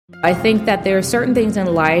I think that there are certain things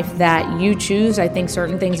in life that you choose. I think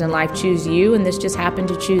certain things in life choose you, and this just happened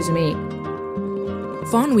to choose me.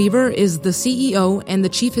 Fawn Weaver is the CEO and the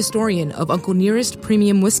chief historian of Uncle Nearest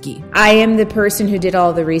Premium Whiskey. I am the person who did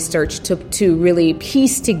all the research to really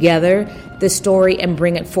piece together the story and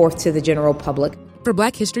bring it forth to the general public. For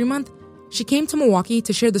Black History Month, she came to Milwaukee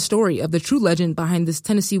to share the story of the true legend behind this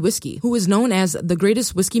Tennessee whiskey, who is known as the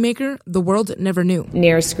greatest whiskey maker the world never knew.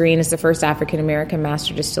 Nearest Green is the first African-American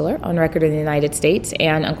master distiller on record in the United States,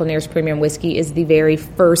 and Uncle Nearest Premium Whiskey is the very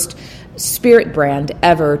first spirit brand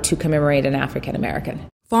ever to commemorate an African-American.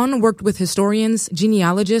 Fawn worked with historians,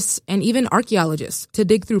 genealogists, and even archaeologists to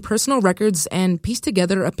dig through personal records and piece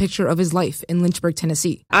together a picture of his life in Lynchburg,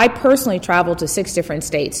 Tennessee. I personally traveled to 6 different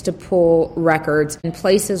states to pull records in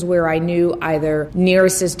places where I knew either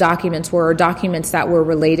Nearest's documents were or documents that were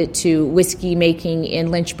related to whiskey making in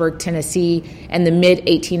Lynchburg, Tennessee in the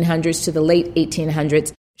mid-1800s to the late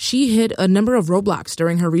 1800s. She hit a number of roadblocks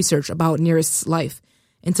during her research about Nearest's life,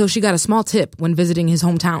 until she got a small tip when visiting his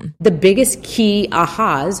hometown. The biggest key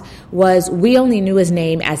ahas was we only knew his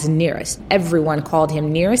name as Nearest. Everyone called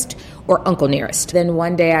him Nearest or Uncle Nearest. Then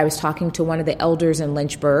one day I was talking to one of the elders in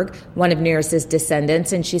Lynchburg, one of Nearest's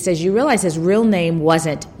descendants, and she says, you realize his real name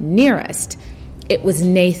wasn't Nearest, it was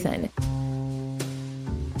Nathan.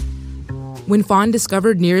 When Fawn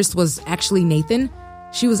discovered Nearest was actually Nathan,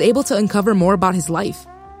 she was able to uncover more about his life.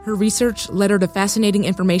 Her research led her to fascinating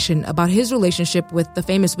information about his relationship with the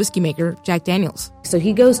famous whiskey maker, Jack Daniels. So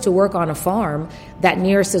he goes to work on a farm that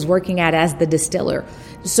Nearest is working at as the distiller.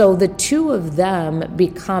 So the two of them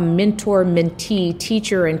become mentor, mentee,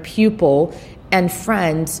 teacher, and pupil, and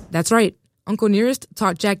friends. That's right. Uncle Nearest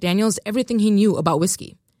taught Jack Daniels everything he knew about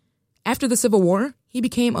whiskey. After the Civil War, he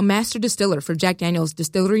became a master distiller for Jack Daniels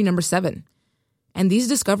Distillery No. 7. And these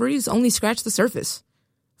discoveries only scratched the surface.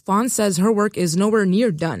 Fawn says her work is nowhere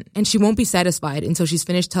near done, and she won't be satisfied until she's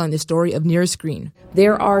finished telling the story of Nearest Green.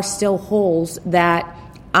 There are still holes that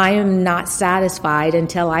I am not satisfied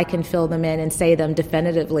until I can fill them in and say them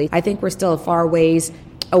definitively. I think we're still a far ways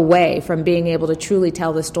away from being able to truly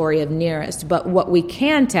tell the story of Nearest, but what we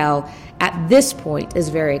can tell at this point is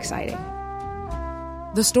very exciting.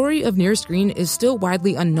 The story of Nearest Green is still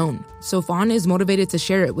widely unknown, so Fawn is motivated to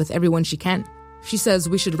share it with everyone she can. She says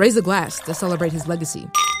we should raise a glass to celebrate his legacy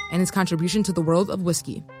and his contribution to the world of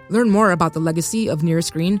whiskey. Learn more about the legacy of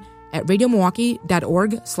Nearest Green at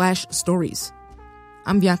radiomilwaukee.org/stories.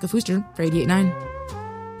 I'm Bianca Fooster for 88.9.